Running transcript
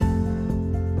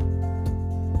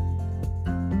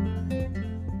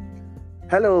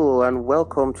Hello and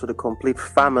welcome to the Complete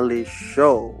Family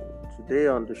Show. Today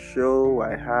on the show,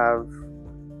 I have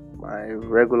my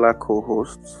regular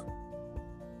co-hosts,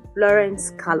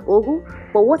 Lawrence Kalogu.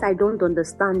 But what I don't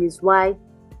understand is why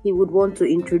he would want to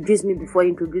introduce me before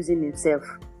introducing himself.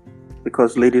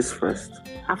 Because ladies first.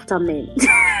 After men.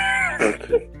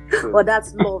 Okay. But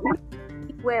that's love.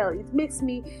 Well,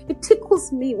 it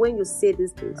tickles me when you say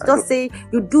these things. Just say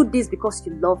you do this because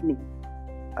you love me.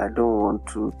 I don't want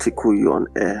to tickle you on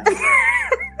air.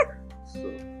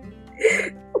 So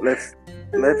let's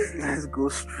go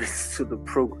straight to the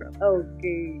program.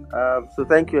 Okay. So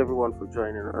thank you everyone for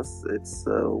joining us. It's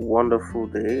a wonderful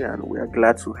day and we are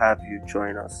glad to have you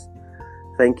join us.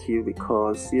 Thank you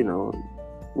because, we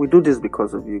do this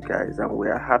because of you guys and we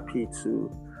are happy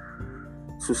to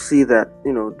see that,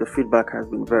 the feedback has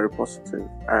been very positive.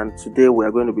 And today we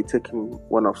are going to be taking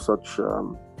one of such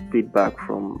feedback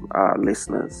from our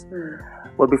listeners.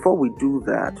 But before we do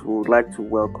that, we would like to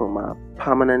welcome our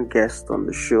permanent guest on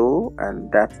the show,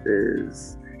 and that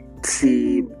is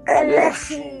Team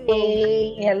Eleshi.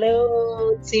 Hey,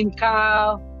 hello, Team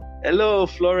Carl. Hello,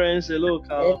 Florence. Hello,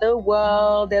 Carl. Hello,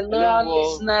 world. Hello, our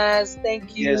listeners.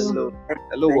 Thank you. Yes, hello.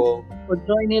 Hello, world. For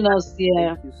joining us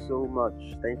here. Thank you so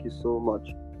much. Thank you so much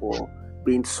for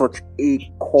being such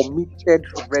a committed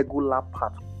regular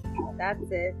part. That's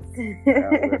it.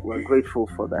 We're grateful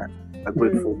for that.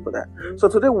 So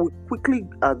today we quickly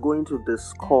are going to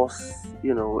discuss,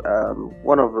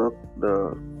 one of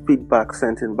the feedback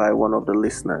sent in by one of the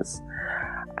listeners,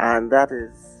 and that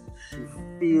is she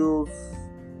feels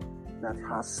that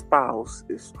her spouse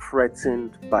is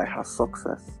threatened by her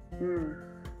success.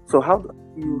 So how do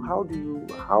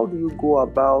you go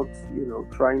about,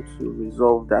 trying to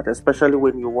resolve that, especially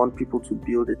when you want people to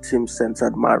build a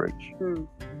team-centered marriage?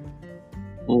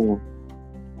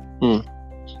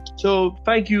 So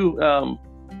thank you,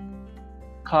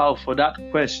 Carl, for that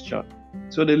question.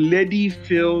 So the lady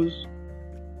feels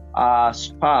her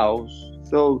spouse.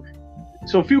 So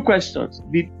a few questions.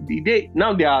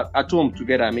 Now they are at home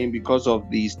together, because of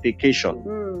the staycation.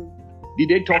 Did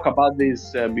they talk about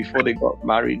this before they got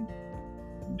married?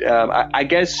 I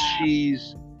guess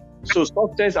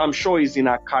success, I'm sure, is in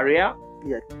her career,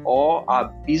 yes, or her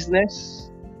business,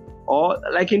 or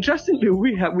interestingly,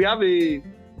 we have a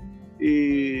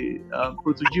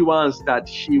protege once that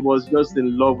she was just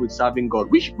in love with serving God,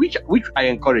 which I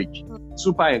encourage,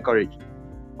 super encourage,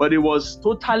 but it was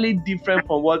totally different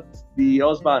from what the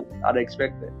husband had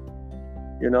expected.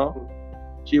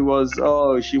 She was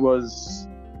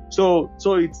so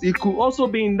it could also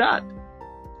be in that.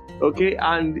 Okay,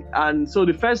 and so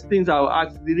the first things I'll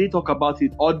ask, did they talk about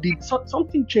it, or did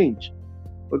something change?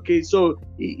 Okay, so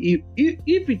if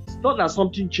it's not that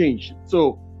something changed,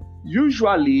 so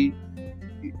usually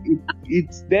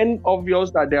it's then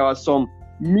obvious that there are some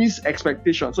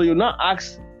mis-expectations. So you now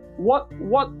ask, what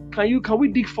can we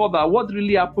dig further? What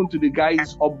really happened to the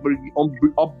guy's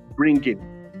upbringing?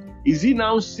 Is he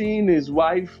now seeing his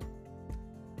wife,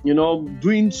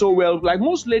 doing so well? Like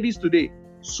most ladies today,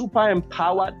 super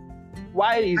empowered.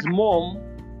 Why is mom,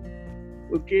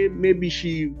 maybe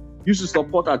she used to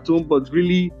support at home, but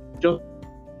really just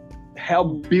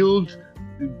help bring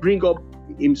up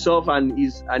himself and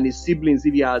his siblings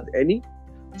if he had any.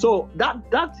 So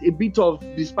that's a bit of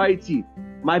disparity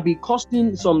might be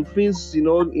costing some things,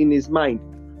 in his mind.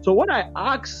 So what I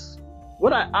ask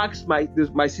my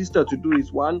sister to do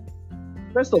is, one,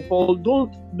 first of all,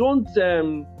 don't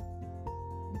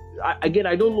again,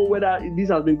 I don't know whether this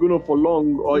has been going on for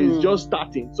long or it's just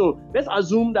starting. So let's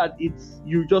assume that it's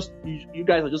you guys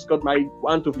have just got married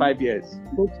 1 to 5 years.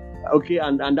 Okay,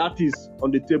 and that is on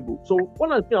the table. So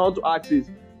one of the things I want to ask is,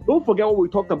 don't forget what we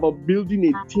talked about, building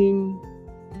a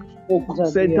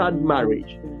team-centered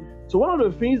marriage. So one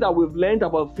of the things that we've learned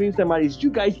about team-centered marriage is you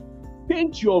guys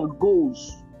paint your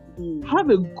goals.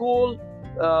 Have a goal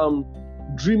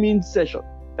dreaming session.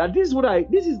 That this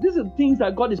is the things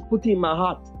that God is putting in my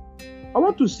heart. I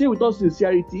want to say with all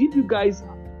sincerity, if you guys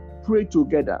pray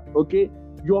together, okay,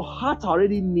 your heart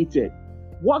already knitted.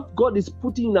 What God is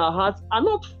putting in our hearts are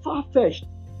not far-fetched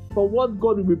from what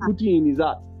God will be putting in his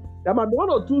heart. There might be 1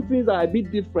 or 2 things that are a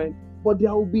bit different, but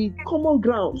there will be common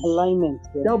grounds. Alignment.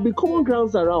 Yeah. There will be common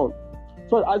grounds around.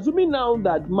 So assuming now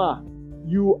that,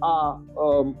 you are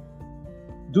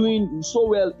doing so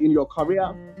well in your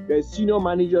career, you're a senior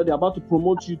manager, they're about to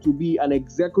promote you to be an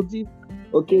executive,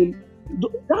 okay,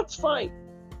 that's fine.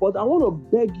 But I want to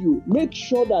beg you, make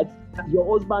sure that your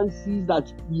husband sees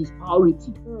that he is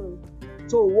priority.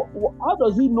 So how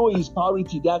does he know his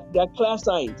priority? There are clear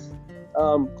signs.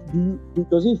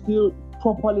 Does he feel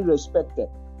properly respected?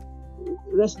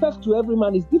 Respect to every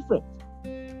man is different.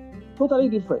 totally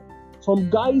different. Some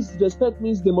guys, respect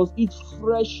means they must eat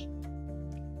fresh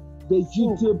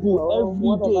vegetable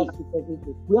every day.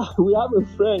 We have a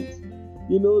friend,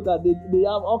 that they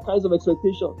have all kinds of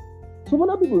expectations. Some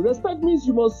other people, respect means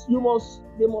they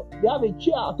have a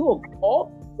chair at home.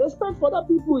 Or respect for other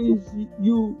people is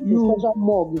you special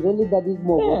mug is only daddy's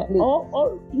mug. Yeah,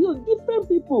 or different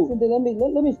people. So then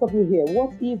let me stop you here.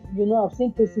 What if I've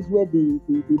seen cases where the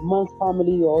man's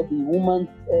family or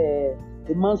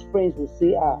the man's friends will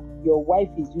say, your wife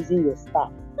is using your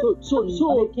staff. So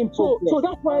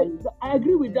that's why I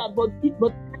agree with that. But you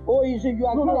agree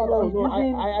that?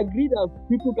 I agree that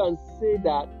people can say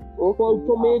that. Okay,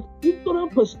 from a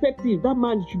ignorant perspective, that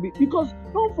man should be, because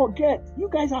don't forget, you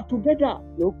guys are together.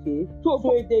 Okay. So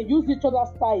if they use each other's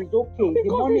style, it's okay. The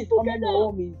money is coming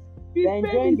home, they're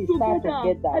enjoying the style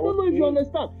together. I don't know if you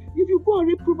understand. If you go and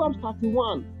read Proverbs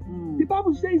 31, the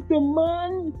Bible says the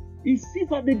man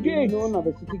sits at the gate. Known at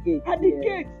the city gate. At the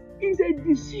gate. He's a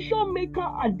decision maker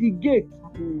at the gate.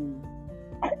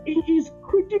 It is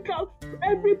critical.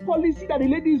 Every policy that the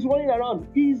lady is running around,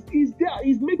 he's there.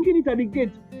 He's making it at the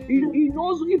gate. He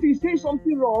knows if he says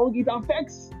something wrong, it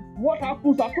affects what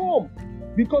happens at home,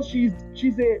 because she's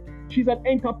an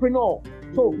entrepreneur.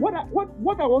 So what I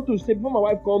want to say before my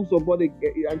wife comes on board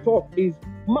and talk is,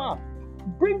 ma,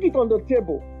 bring it on the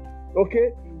table,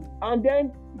 okay? And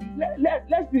then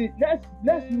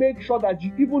let's make sure that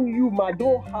even you, ma,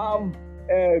 don't have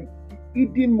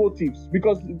hidden motives,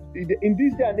 because in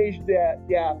this day and age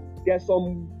there are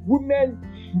some women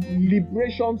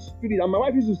liberation spirit, and my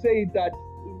wife used to say that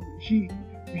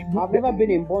I've never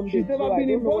been in bondage. She's never been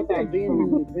in bondage.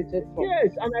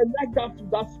 Yes, and I like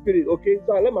that spirit. Okay,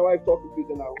 so I let my wife talk with you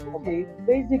then I'll come back.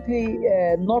 Basically,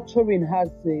 nurturing has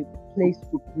a place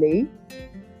to play,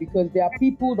 because there are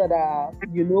people that are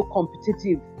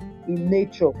competitive in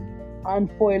nature.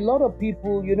 And for a lot of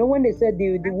people, when they said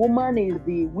the woman is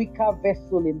the weaker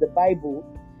vessel in the Bible,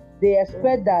 they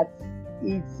expect that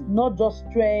it's not just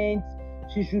strength,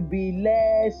 she should be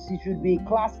less, she should be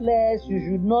classless, she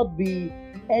should not be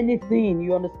anything,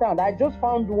 you understand? I just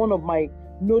found one of my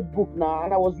notebook now,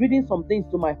 and I was reading some things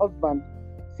to my husband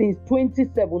since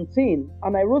 2017,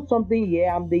 and I wrote something here.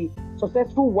 I'm the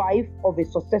successful wife of a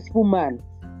successful man.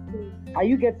 Are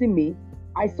you getting me?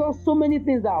 I saw so many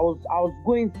things that I was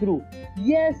going through.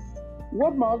 Yes,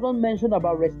 what my husband mentioned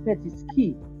about respect is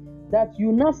key. That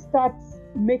you now start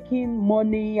making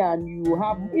money, and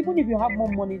even if you have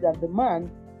more money than the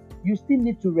man, you still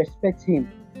need to respect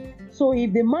him. So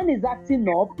if the man is acting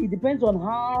up, it depends on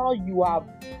how you have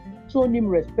shown him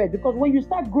respect. Because when you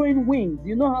start growing wings,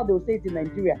 you know how they will say it in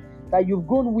Nigeria, that you've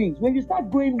grown wings. When you start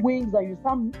growing wings and you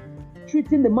start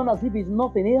treating the man as if he's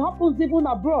nothing, it happens even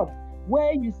abroad,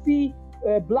 where you see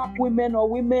black women or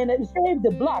women, especially the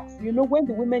blacks, when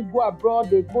the women go abroad,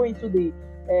 they go into the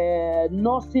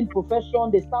nursing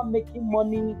profession, they start making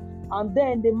money, and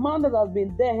then the man that has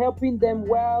been there helping them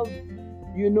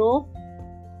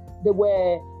they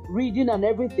were reading and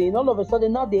everything, all of a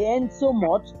sudden now they earn so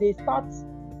much, they start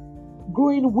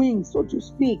growing wings, so to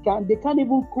speak, and they can't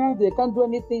even cook, they can't do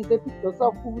anything, they pick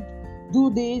yourself food, do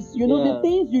this, the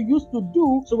things you used to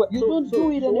do, you don't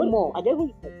do it anymore. I guess what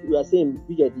you are saying,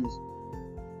 Bridget, is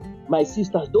my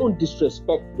sisters, don't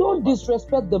disrespect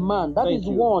the man. That is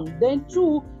one. Then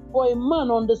two, for a man,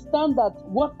 understand that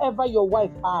whatever your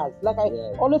wife has, like I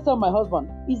always tell my husband,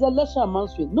 is a lesser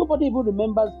man's field. Nobody even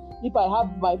remembers if I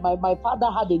have my father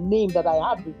had a name that I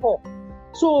had before.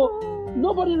 So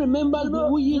nobody remembers the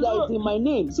Uyi that is in my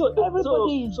name. So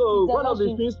everybody is. So one of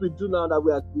the things we do now that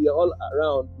we are all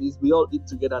around is we all eat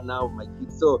together now with my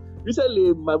kids. So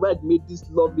recently my wife made this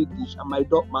lovely dish, and my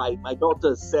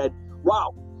daughter said,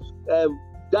 "Wow,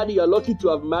 Daddy, you're lucky to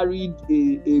have married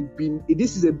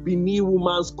this is a Bini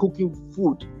woman's cooking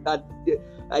food." And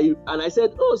I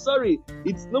said, "Oh, sorry,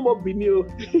 it's no more Bini.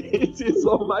 It is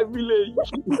from my village."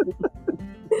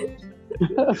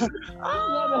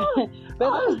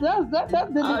 But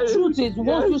the truth is,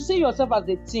 once you see yourself as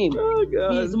a team,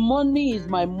 his money is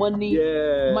my money,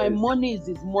 my money is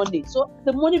his money. So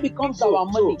the money becomes our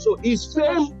money. So his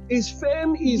fame is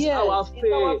our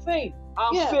fame.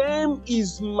 Our fame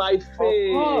is my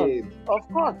fame. Of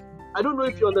course. I don't know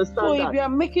if you understand that. So if you are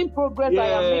making progress, I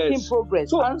am making progress.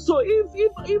 So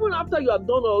if even after you have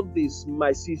done all this,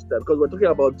 my sister, because we're talking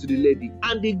about to the lady,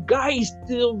 and the guy is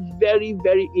still very,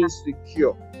 very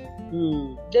insecure.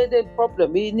 There's a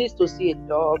problem. He needs to see a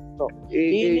doctor.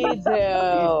 He needs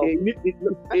help.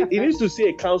 He needs to see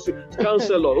a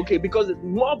counselor. Okay, because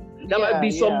there might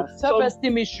be some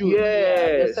self-esteem issues.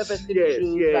 Yes, self-esteem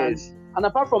issues. And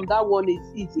apart from that one,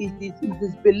 it's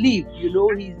his belief.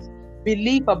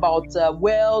 belief about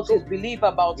wealth, his belief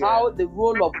about how the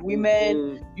role of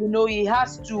women. He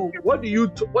has to. What do you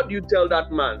tell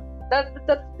that man? That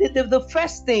the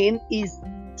first thing is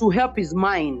to help his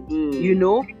mind.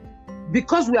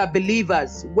 Because we are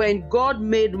believers. When God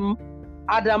made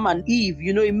Adam and Eve,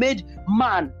 he made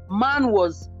man. Man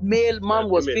was male, man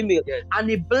was female, and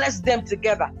he blessed them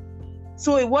together.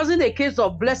 So it wasn't a case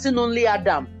of blessing only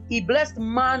Adam. He blessed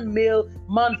man, male,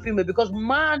 man, female, because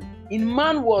in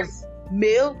man was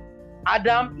male,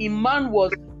 Adam, in man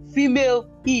was female,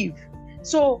 Eve.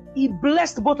 So he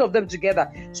blessed both of them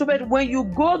together. So but when you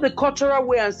go the cultural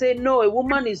way and say, no, a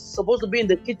woman is supposed to be in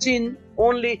the kitchen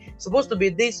only, supposed to be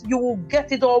this, you will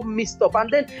get it all mixed up. And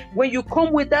then when you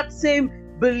come with that same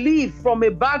belief from a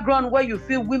background where you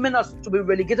feel women are to be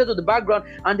relegated to the background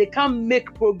and they can't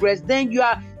make progress, then you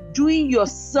are doing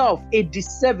yourself a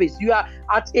disservice. You are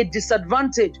at a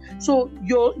disadvantage. So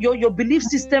your belief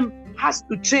system has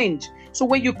to change. So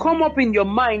when you come up in your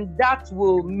mind, that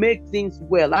will make things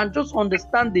well. And just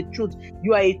understand the truth.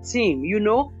 You are a team,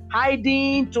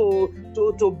 hiding to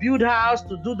build house,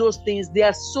 to do those things. They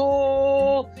are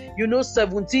so,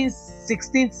 17th,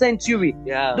 16th century.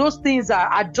 Yeah. Those things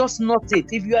are just not it.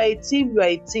 If you are a team, you are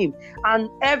a team. And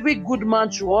every good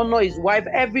man should honor his wife.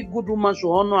 Every good woman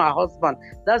should honor her husband.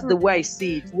 That's the way I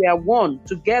see it. We are one,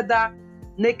 together,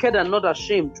 naked and not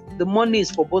ashamed. The money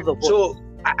is for both of us. So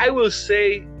I will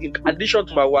say, in addition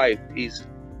to my wife, is,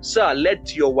 sir,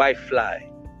 let your wife fly.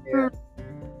 Yeah.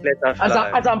 Let her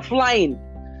fly. As I'm flying.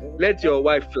 Let your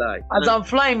wife fly. As I'm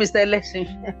flying, Mr. Election.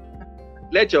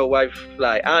 Let your wife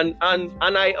fly. And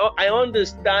I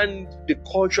understand the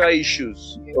cultural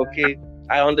issues. Okay.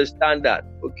 I understand that.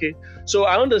 Okay. So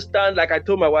I understand, like I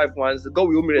told my wife once, God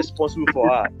will be responsible for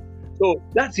her. So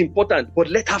that's important. But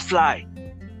let her fly.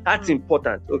 That's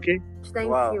important. Okay.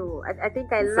 Thank you. I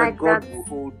think I like that.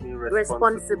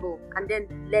 Responsible, and then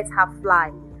let her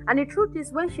fly. And the truth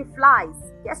is, when she flies,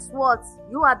 guess what?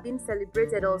 You are being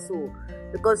celebrated also,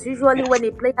 because usually when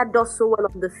a player does so well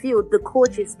on the field, the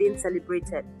coach is being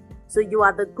celebrated. So you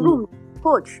are the groom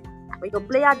coach. When your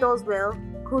player does well,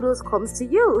 kudos comes to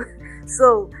you.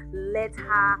 So let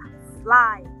her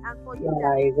fly. And for you,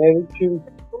 very true.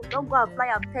 Don't go and fly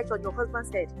and perch on your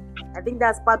husband's head. I think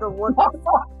that's part of what.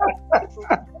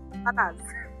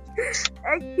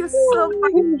 Thank you so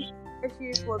much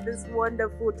for this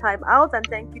wonderful time out, and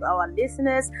thank you our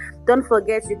listeners. Don't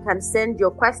forget, you can send your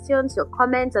questions, your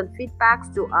comments and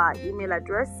feedbacks to our email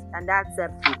address, and that's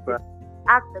at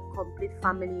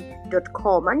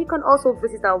thecompletefamily.com. And you can also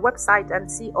visit our website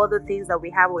and see other things that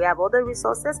we have. We have other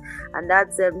resources, and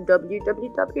that's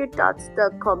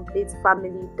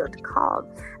www.thecompletefamily.com.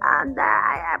 And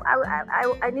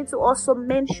I need to also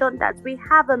mention that we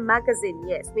have a magazine.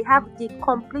 Yes, we have the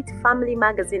Complete Family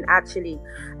magazine actually,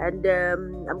 and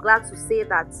I'm glad to say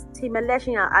that Team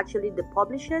Election are actually the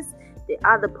publishers. They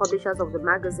are the publishers of the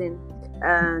magazine.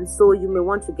 And so you may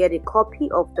want to get a copy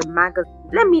of the magazine.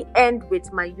 Let me end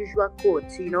with my usual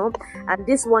quote, and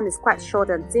this one is quite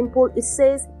short and simple. It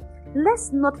says,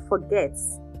 let's not forget,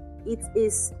 it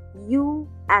is you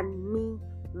and me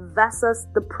versus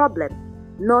the problem,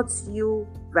 not you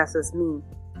versus me.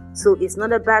 So it's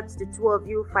not about the two of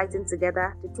you fighting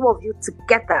together. The two of you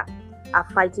together are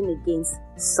fighting against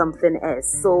something else.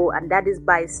 So, and that is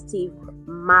by Steve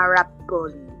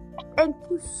Maraboli. Thank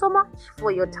you so much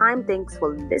for your time. Thanks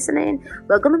for listening.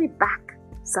 We're going to be back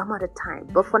some other time.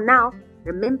 But for now,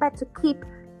 remember to keep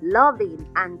loving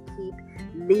and keep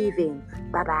living.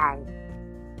 Bye-bye.